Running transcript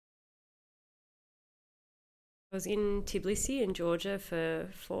I was in Tbilisi in Georgia for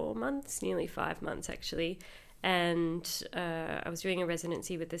 4 months, nearly 5 months actually, and I was doing a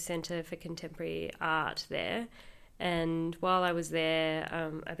residency with the Centre for Contemporary Art there. And while I was there,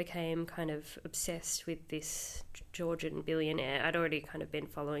 I became kind of obsessed with this Georgian billionaire. I'd already kind of been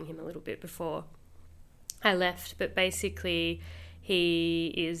following him a little bit before I left, but basically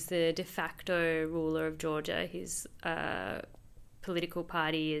he is the de facto ruler of Georgia. His political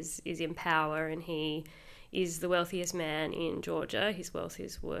party is in power, and he is the wealthiest man in Georgia. His wealth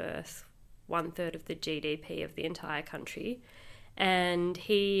is worth 1/3 of the GDP of the entire country. And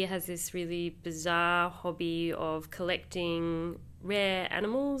he has this really bizarre hobby of collecting rare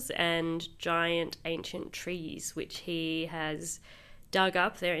animals and giant ancient trees, which he has dug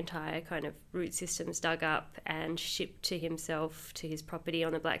up, their entire kind of root systems dug up and shipped to himself, to his property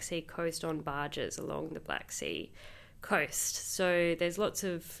on the Black Sea coast on barges along the Black Sea coast. So there's lots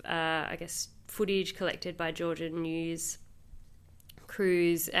of, footage collected by Georgian news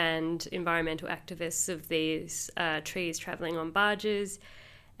crews and environmental activists of these trees travelling on barges,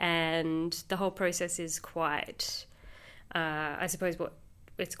 and the whole process is quite,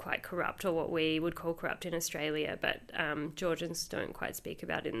 it's quite corrupt, or what we would call corrupt in Australia, but Georgians don't quite speak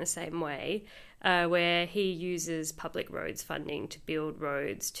about it in the same way, where he uses public roads funding to build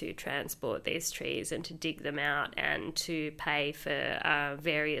roads to transport these trees and to dig them out and to pay for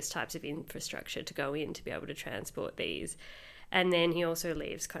various types of infrastructure to go in to be able to transport these. And then he also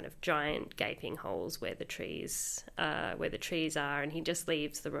leaves kind of giant gaping holes where the trees are, and he just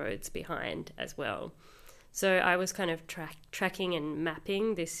leaves the roads behind as well. So I was kind of tracking and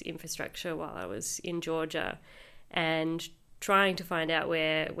mapping this infrastructure while I was in Georgia and trying to find out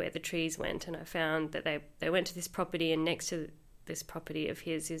where the trees went. And I found that they went to this property, and next to this property of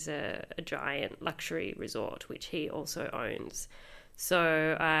his is a giant luxury resort, which he also owns.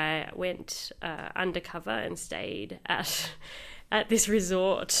 So I went undercover and stayed at this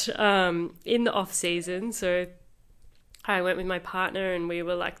resort in the off season. So I went with my partner, and we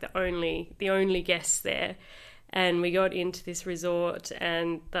were like the only guests there. And we got into this resort,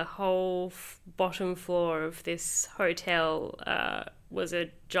 and the whole bottom floor of this hotel was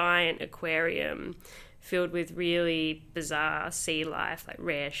a giant aquarium filled with really bizarre sea life, like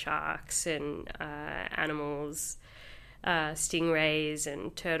rare sharks and animals, stingrays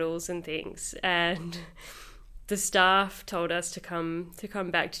and turtles and things. And the staff told us to come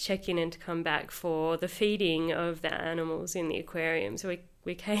back, to check in and to come back for the feeding of the animals in the aquarium. So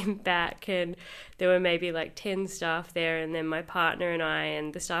we came back, and there were maybe like 10 staff there, and then my partner and I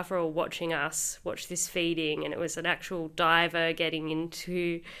and the staff were all watching us watch this feeding. And it was an actual diver getting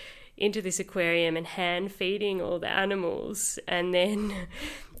into this aquarium and hand feeding all the animals. And then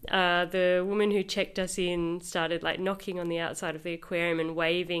the woman who checked us in started like knocking on the outside of the aquarium and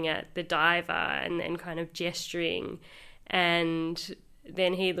waving at the diver and then kind of gesturing. And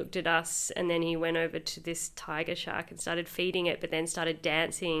then he looked at us, and then he went over to this tiger shark and started feeding it, but then started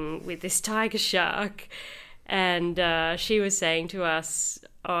dancing with this tiger shark. And she was saying to us,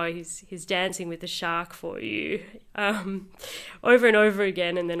 "Oh, he's dancing with the shark for you," over and over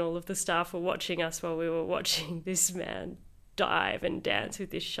again. And then all of the staff were watching us while we were watching this man dive and dance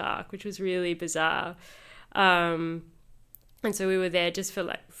with this shark, which was really bizarre. And so we were there just for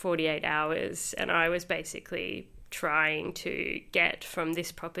like 48 hours, and I was basically trying to get from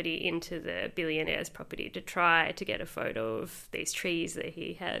this property into the billionaire's property to try to get a photo of these trees that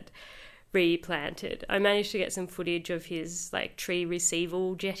he had replanted. I managed to get some footage of his like tree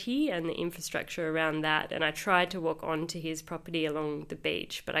receival jetty and the infrastructure around that, and I tried to walk onto his property along the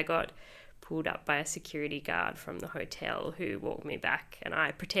beach, but I got pulled up by a security guard from the hotel who walked me back, and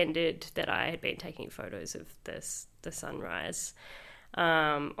I pretended that I had been taking photos of the sunrise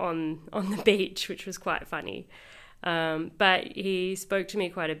on the beach, which was quite funny. But he spoke to me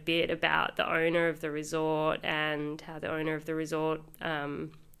quite a bit about the owner of the resort and how the owner of the resort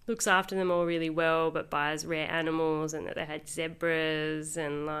looks after them all really well, but buys rare animals, and that they had zebras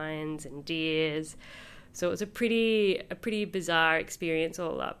and lions and deers. So it was a pretty bizarre experience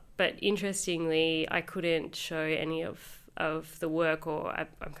all up. But interestingly, I couldn't show any of the work, or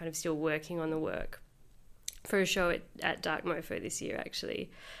I'm kind of still working on the work for a show at Dark Mofo this year,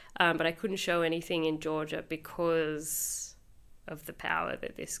 actually. But I couldn't show anything in Georgia because of the power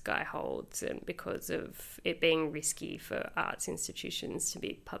that this guy holds, and because of it being risky for arts institutions to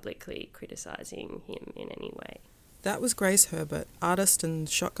be publicly criticising him in any way. That was Grace Herbert, artist and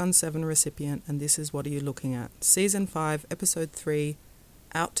Shotgun 7 recipient, and this is What Are You Looking At? Season 5, Episode 3,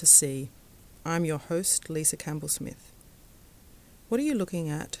 Out to Sea. I'm your host, Lisa Campbell-Smith. What Are You Looking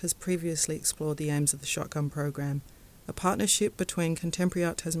At has previously explored the aims of the Shotgun program, a partnership between Contemporary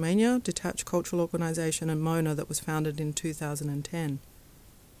Art Tasmania, Detached Cultural Organisation and Mona that was founded in 2010.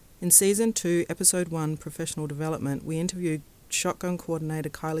 In Season 2, Episode 1, Professional Development, we interviewed Shotgun coordinator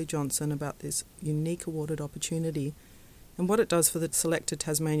Kylie Johnson about this unique awarded opportunity and what it does for the selected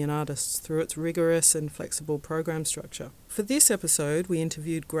Tasmanian artists through its rigorous and flexible program structure. For this episode, we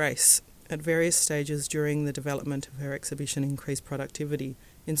interviewed Grace at various stages during the development of her exhibition Increased Productivity,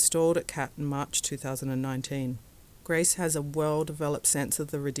 installed at CAT in March 2019. Grace has a well-developed sense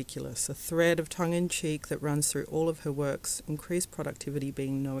of the ridiculous, a thread of tongue-in-cheek that runs through all of her works, Increased Productivity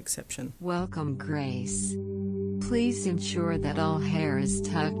being no exception. Welcome, Grace. Please ensure that all hair is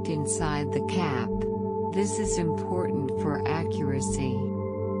tucked inside the cap. This is important for accuracy.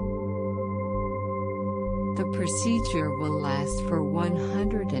 The procedure will last for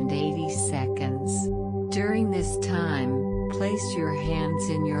 180 seconds. During this time, place your hands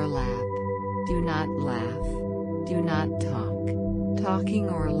in your lap. Do not laugh. Do not talk. Talking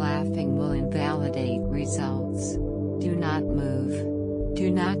or laughing will invalidate results. Do not move.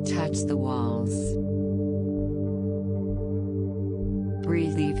 Do not touch the walls.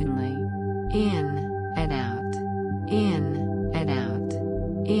 Breathe evenly. In and out. In and out.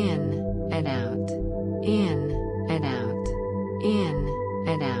 In and out. In and out. In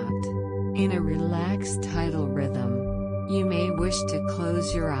and out. In a relaxed tidal rhythm. You may wish to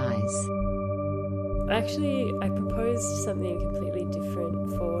close your eyes. Actually, I proposed something completely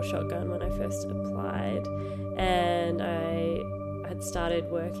different for Shotgun when I first applied, and I had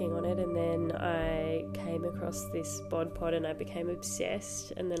started working on it, and then I came across this bod pod and I became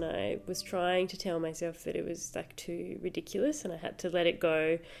obsessed, and then I was trying to tell myself that it was like too ridiculous and I had to let it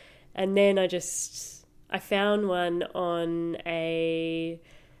go, and then I found one on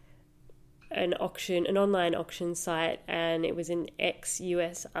an online auction site, and it was an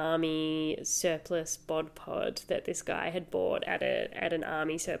ex-US Army surplus bod pod that this guy had bought at an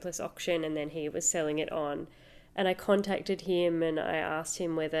Army surplus auction, and then he was selling it on. And I contacted him and I asked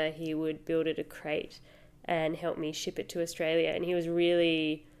him whether he would build it a crate and help me ship it to Australia, and he was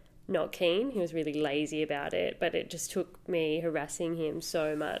really not keen. He was really lazy about it, but it just took me harassing him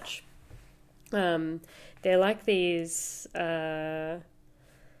so much. They're like these...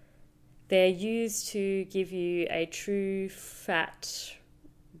 They're used to give you a true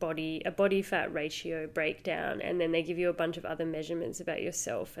body fat ratio breakdown, and then they give you a bunch of other measurements about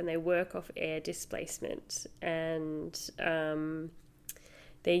yourself, and they work off air displacement, and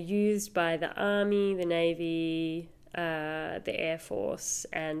they're used by the Army, the Navy, the Air Force,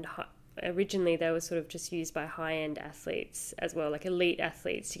 and originally they were sort of just used by high-end athletes as well, like elite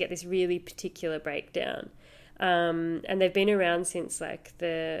athletes, to get this really particular breakdown. And they've been around since like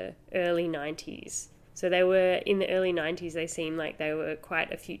the early 90s. So they were, in the early 90s, they seemed like they were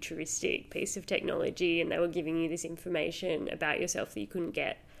quite a futuristic piece of technology, and they were giving you this information about yourself that you couldn't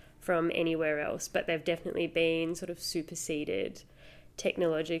get from anywhere else. But they've definitely been sort of superseded,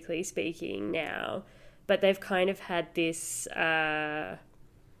 technologically speaking, now. But they've kind of had this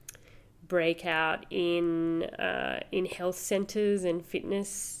breakout in health centres and fitness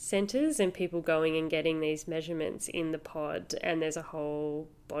centres, and people going and getting these measurements in the pod, and there's a whole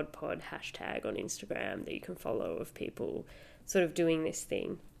bod pod hashtag on Instagram that you can follow of people sort of doing this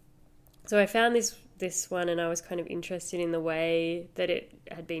thing. So I found this one, and I was kind of interested in the way that it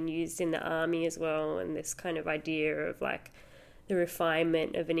had been used in the Army as well, and this kind of idea of like the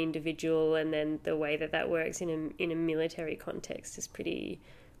refinement of an individual, and then the way that works in a military context is pretty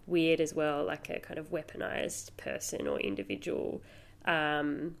weird as well, like a kind of weaponized person or individual.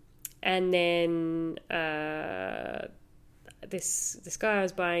 And then this guy I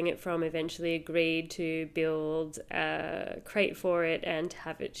was buying it from eventually agreed to build a crate for it and to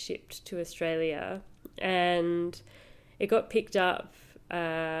have it shipped to Australia, and it got picked up.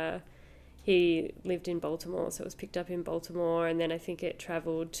 He lived in Baltimore, so it was picked up in Baltimore, and then I think it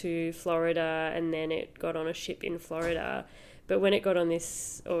travelled to Florida, and then it got on a ship in Florida. But when it got on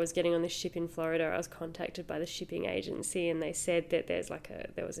this, or was getting on this ship in Florida, I was contacted by the shipping agency, and they said that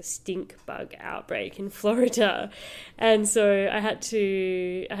there was a stink bug outbreak in Florida, and so I had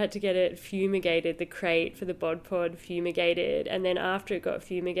to get it fumigated, the crate for the bod pod fumigated, and then after it got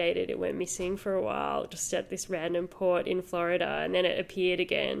fumigated, it went missing for a while, just at this random port in Florida, and then it appeared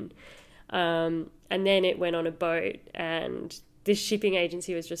again, and then it went on a boat, and this shipping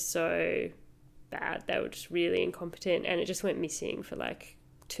agency was just so bad. They were just really incompetent, and it just went missing for like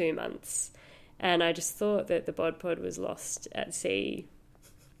 2 months, and I just thought that the bod pod was lost at sea,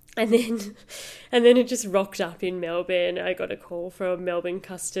 and then it just rocked up in Melbourne. I got a call from Melbourne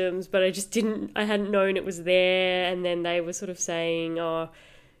Customs, but I hadn't known it was there, and then they were sort of saying, oh,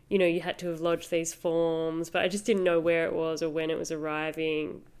 you had to have lodged these forms, but I just didn't know where it was or when it was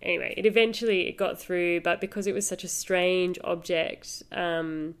arriving. Anyway, it got through, but because it was such a strange object,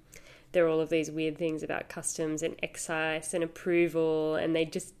 there are all of these weird things about customs and excise and approval, and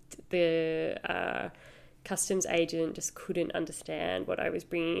the customs agent just couldn't understand what I was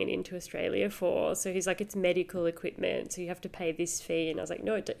bringing it into Australia for. So he's like, it's medical equipment, so you have to pay this fee. And I was like,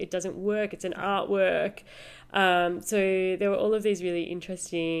 no, it doesn't work. It's an artwork. So there were all of these really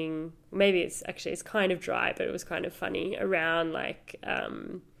interesting, maybe it's kind of dry, but it was kind of funny around like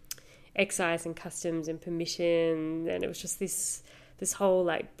excise and customs and permission. And it was just this whole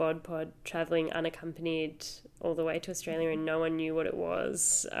like bod pod traveling unaccompanied all the way to Australia, and no one knew what it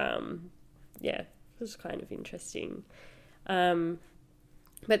was. It was kind of interesting.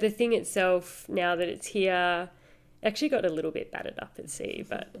 But the thing itself, now that it's here, actually got a little bit battered up at sea,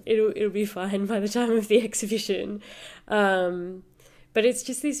 but it'll be fine by the time of the exhibition. But it's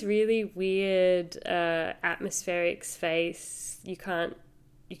just this really weird atmospheric space. You can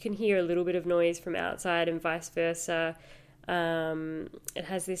hear a little bit of noise from outside and vice versa. It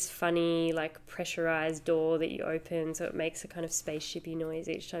has this funny like pressurized door that you open, so it makes a kind of spaceshipy noise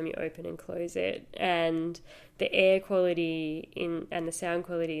each time you open and close it, and the air quality and the sound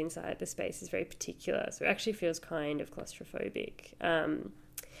quality inside the space is very particular, so it actually feels kind of claustrophobic.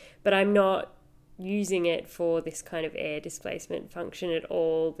 But I'm not using it for this kind of air displacement function at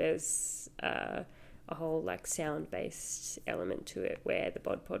all. There's a whole like sound-based element to it where the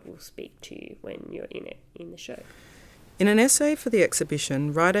bod pod will speak to you when you're in it in the show. In an essay for the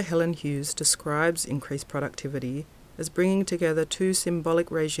exhibition, writer Helen Hughes describes increased productivity as bringing together two symbolic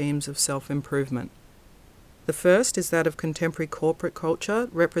regimes of self-improvement. The first is that of contemporary corporate culture,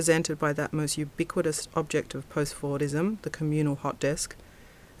 represented by that most ubiquitous object of post-Fordism, the communal hot desk,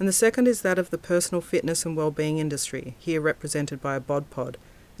 and the second is that of the personal fitness and well-being industry, here represented by a bod pod,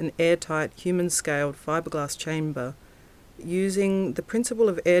 an airtight, human-scaled fiberglass chamber using the principle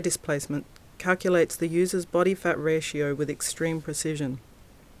of air displacement calculates the user's body fat ratio with extreme precision.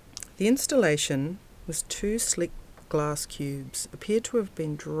 The installation was two slick glass cubes, appeared to have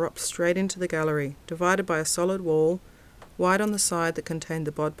been dropped straight into the gallery, divided by a solid wall, wide on the side that contained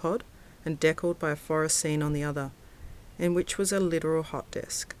the bod pod, and deckled by a forest scene on the other, in which was a literal hot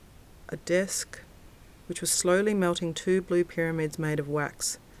desk. A desk which was slowly melting two blue pyramids made of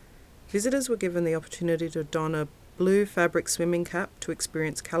wax. Visitors were given the opportunity to don a blue fabric swimming cap to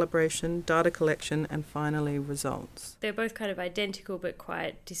experience calibration, data collection, and finally results. They're both kind of identical but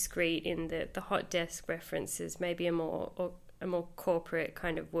quite discreet in that the hot desk references maybe a more corporate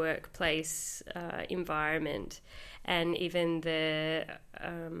kind of workplace environment, and even the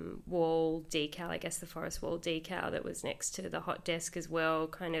wall decal, I guess the forest wall decal that was next to the hot desk as well,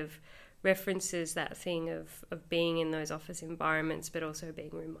 kind of references that thing of being in those office environments, but also being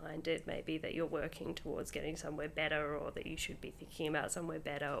reminded maybe that you're working towards getting somewhere better, or that you should be thinking about somewhere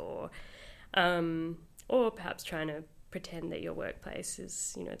better, or perhaps trying to pretend that your workplace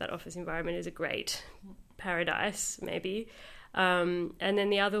is, that office environment is a great paradise maybe. And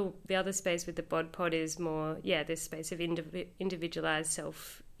then the other space with the bod pod is more, this space of individualized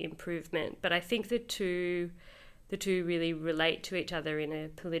self-improvement. But I think the two really relate to each other in a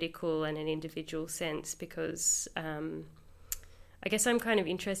political and an individual sense, because I guess I'm kind of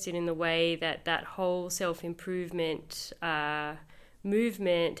interested in the way that whole self-improvement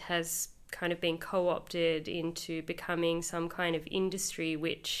movement has kind of been co-opted into becoming some kind of industry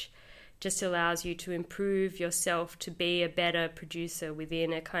which just allows you to improve yourself to be a better producer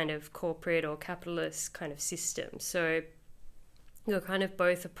within a kind of corporate or capitalist kind of system. So you're kind of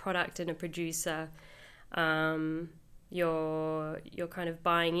both a product and a producer. You're kind of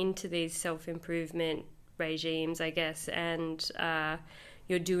buying into these self-improvement regimes, I guess, and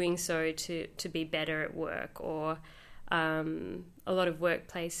you're doing so to be better at work. Or a lot of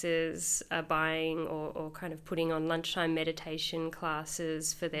workplaces are buying or kind of putting on lunchtime meditation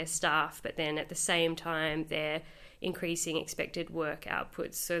classes for their staff, but then at the same time they're increasing expected work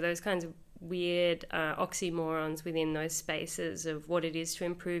outputs. So those kinds of weird oxymorons within those spaces of what it is to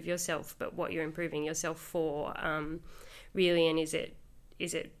improve yourself, but what you're improving yourself for, really, and is it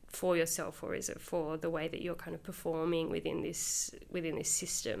for yourself, or is it for the way that you're kind of performing within this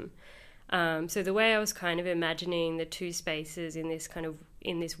system? So the way I was kind of imagining the two spaces in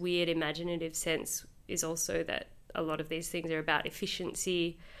this weird imaginative sense is also that a lot of these things are about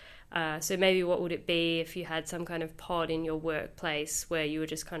efficiency. So maybe what would it be if you had some kind of pod in your workplace where you were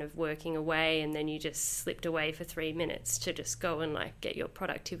just kind of working away, and then you just slipped away for 3 minutes to just go and like get your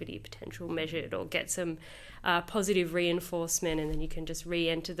productivity potential measured, or get some positive reinforcement, and then you can just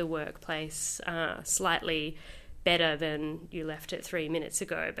re-enter the workplace slightly better than you left it 3 minutes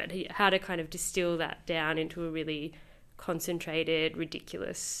ago, but how to kind of distill that down into a really concentrated,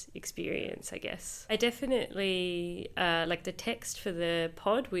 ridiculous experience, I guess. I definitely like the text for the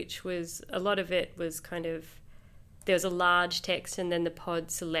pod, which was, a lot of it was kind of, there was a large text and then the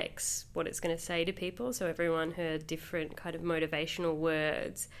pod selects what it's going to say to people, so everyone heard different kind of motivational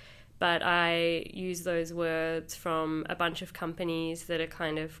words. But I use those words from a bunch of companies that are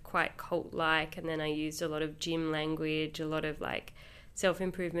kind of quite cult-like, and then I used a lot of gym language, a lot of like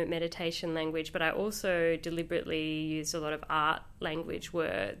self-improvement meditation language, but I also deliberately used a lot of art language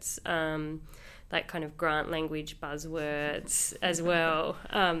words, like kind of grant language buzzwords as well,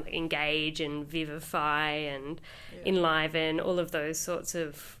 engage and vivify and enliven, all of those sorts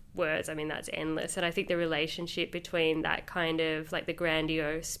of words. I mean, that's endless. And I think the relationship between that kind of like the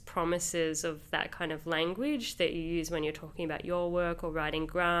grandiose promises of that kind of language that you use when you're talking about your work or writing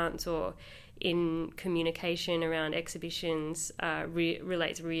grants or in communication around exhibitions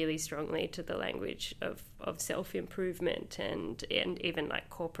relates really strongly to the language of self-improvement and even like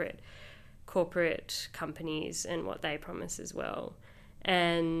corporate companies and what they promise as well.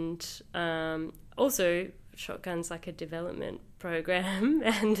 And also Shotgun's like a development program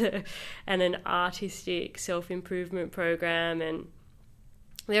and an artistic self-improvement program, and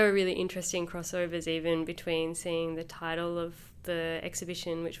there were really interesting crossovers even between seeing the title of the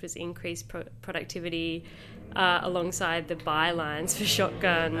exhibition, which was increased productivity, alongside the bylines for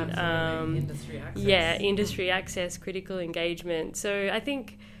Shotgun. Industry access. Yeah, industry access, critical engagement. So I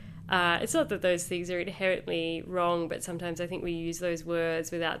think it's not that those things are inherently wrong, but sometimes I think we use those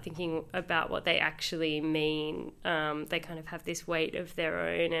words without thinking about what they actually mean. They kind of have this weight of their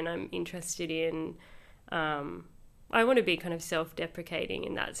own, and I'm interested in... I want to be kind of self-deprecating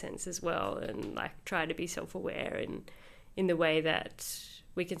in that sense as well, and like try to be self-aware in the way that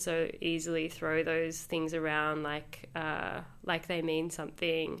we can so easily throw those things around like they mean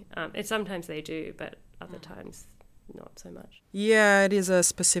something. And sometimes they do, but other times not so much. Yeah, it is a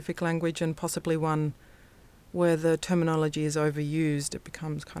specific language and possibly one where the terminology is overused. It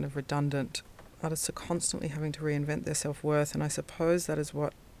becomes kind of redundant. Artists are constantly having to reinvent their self-worth, and I suppose that is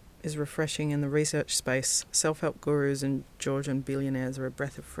what is refreshing in the research space. Self-help gurus and Georgian billionaires are a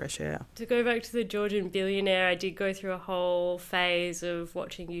breath of fresh air. To go back to the Georgian billionaire, I did go through a whole phase of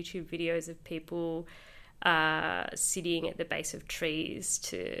watching YouTube videos of people sitting at the base of trees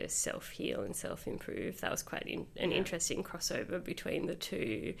to self-heal and self-improve. That was quite an interesting crossover between the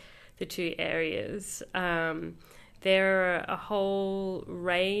two areas. There are a whole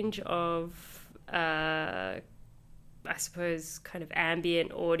range of I suppose kind of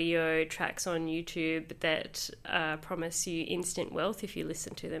ambient audio tracks on YouTube that promise you instant wealth if you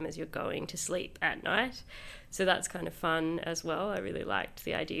listen to them as you're going to sleep at night. So that's kind of fun as well. I really liked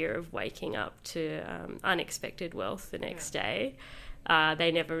the idea of waking up to unexpected wealth the next day.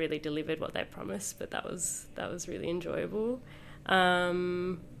 They never really delivered what they promised, but that was really enjoyable.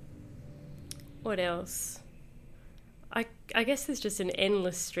 What else? I guess there's just an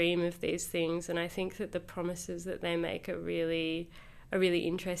endless stream of these things, and I think that the promises that they make are really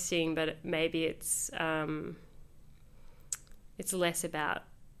interesting, but maybe it's less about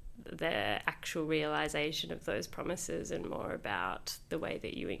the actual realization of those promises and more about the way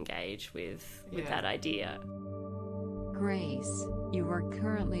that you engage with that idea. Grace, you are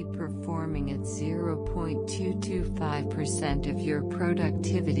currently performing at 0.225% of your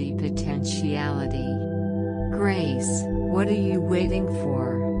productivity potentiality. Grace, what are you waiting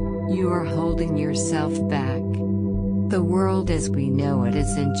for? You are holding yourself back. The world as we know it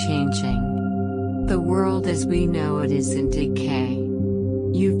isn't changing. The world as we know it is in decay.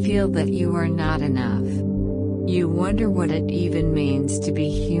 You feel that you are not enough. You wonder what it even means to be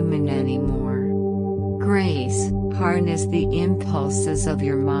human anymore. Grace, harness the impulses of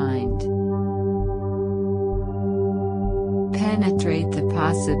your mind. Penetrate the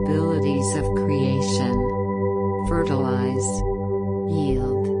possibilities of creation. Fertilize,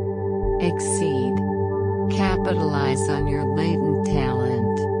 yield, exceed, capitalize on your latent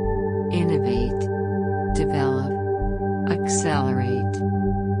talent, innovate, develop, accelerate.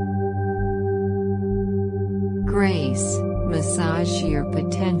 Grace, massage your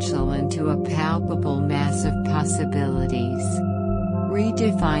potential into a palpable mass of possibilities.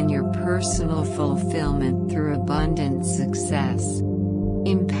 Redefine your personal fulfillment through abundant success.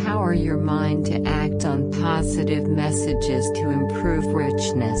 Empower your mind to act on positive messages to improve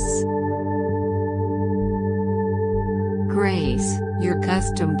richness. Grace, your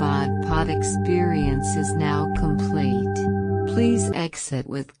custom pod experience is now complete. Please exit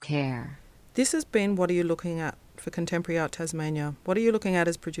with care. This has been What Are You Looking At for Contemporary Art Tasmania. What Are You Looking At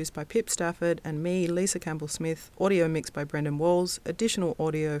is produced by Pip Stafford and me, Lisa Campbell-Smith. Audio mixed by Brendan Walls. Additional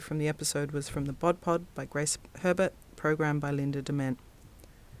audio from the episode was from The Bod Pod by Grace Herbert, programmed by Linda Dement.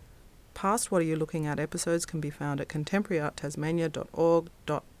 Past What Are You Looking At episodes can be found at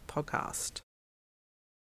contemporaryarttasmania.org.podcast.